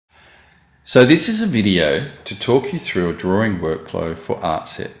So this is a video to talk you through a drawing workflow for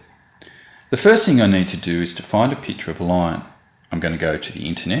Artset. The first thing I need to do is to find a picture of a lion. I'm going to go to the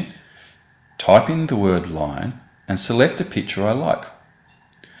internet, type in the word lion and select a picture I like.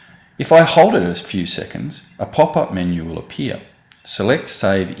 If I hold it a few seconds, a pop-up menu will appear. Select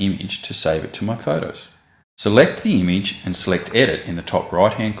Save Image to save it to my photos. Select the image and select Edit in the top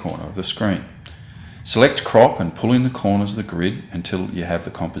right hand corner of the screen. Select Crop and pull in the corners of the grid until you have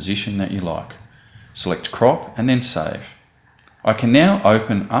the composition that you like. Select Crop and then Save. I can now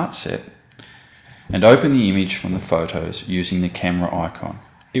open Artset and open the image from the photos using the camera icon.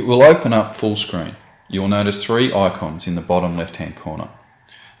 It will open up full screen. You will notice three icons in the bottom left hand corner.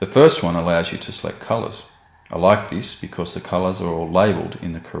 The first one allows you to select colours. I like this because the colours are all labelled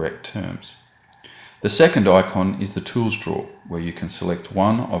in the correct terms. The second icon is the Tools drawer, where you can select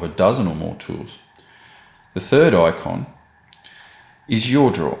one of a dozen or more tools. The third icon is your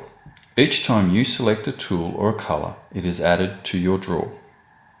drawer. Each time you select a tool or a colour, it is added to your drawer.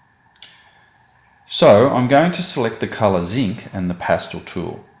 So I'm going to select the colour Zinc and the Pastel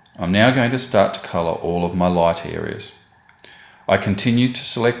tool. I'm now going to start to colour all of my light areas. I continue to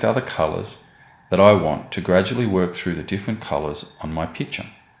select other colours that I want to gradually work through the different colours on my picture.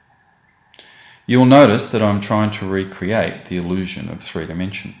 You'll notice that I'm trying to recreate the illusion of three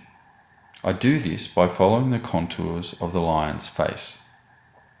dimension. I do this by following the contours of the lion's face.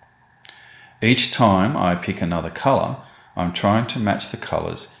 Each time I pick another colour, I'm trying to match the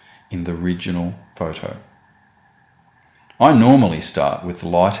colours in the original photo. I normally start with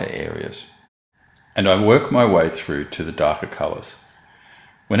lighter areas, and I work my way through to the darker colours.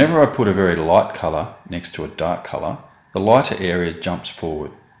 Whenever I put a very light colour next to a dark colour, the lighter area jumps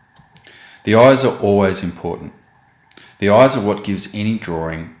forward. The eyes are always important. The eyes are what gives any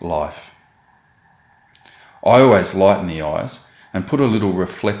drawing life. I always lighten the eyes and put a little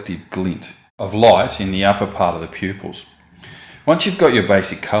reflective glint of light in the upper part of the pupils. Once you've got your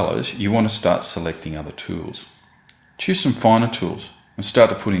basic colours, you want to start selecting other tools. Choose some finer tools and start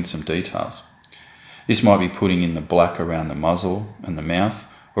to put in some details. This might be putting in the black around the muzzle and the mouth,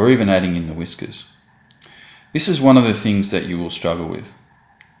 or even adding in the whiskers. This is one of the things that you will struggle with.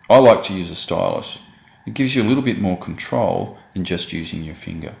 I like to use a stylus. It gives you a little bit more control than just using your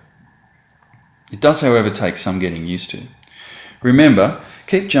finger. It does, however, take some getting used to. Remember,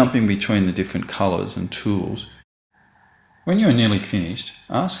 keep jumping between the different colours and tools. When you are nearly finished,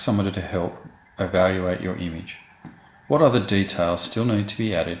 ask somebody to help evaluate your image. What other details still need to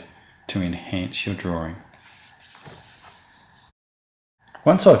be added to enhance your drawing?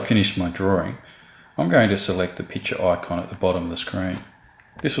 Once I've finished my drawing, I'm going to select the picture icon at the bottom of the screen.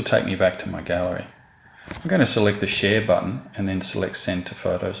 This will take me back to my gallery. I'm going to select the Share button and then select Send to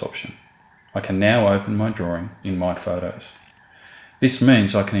Photos option. I can now open my drawing in My Photos. This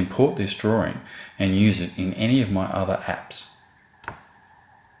means I can import this drawing and use it in any of my other apps.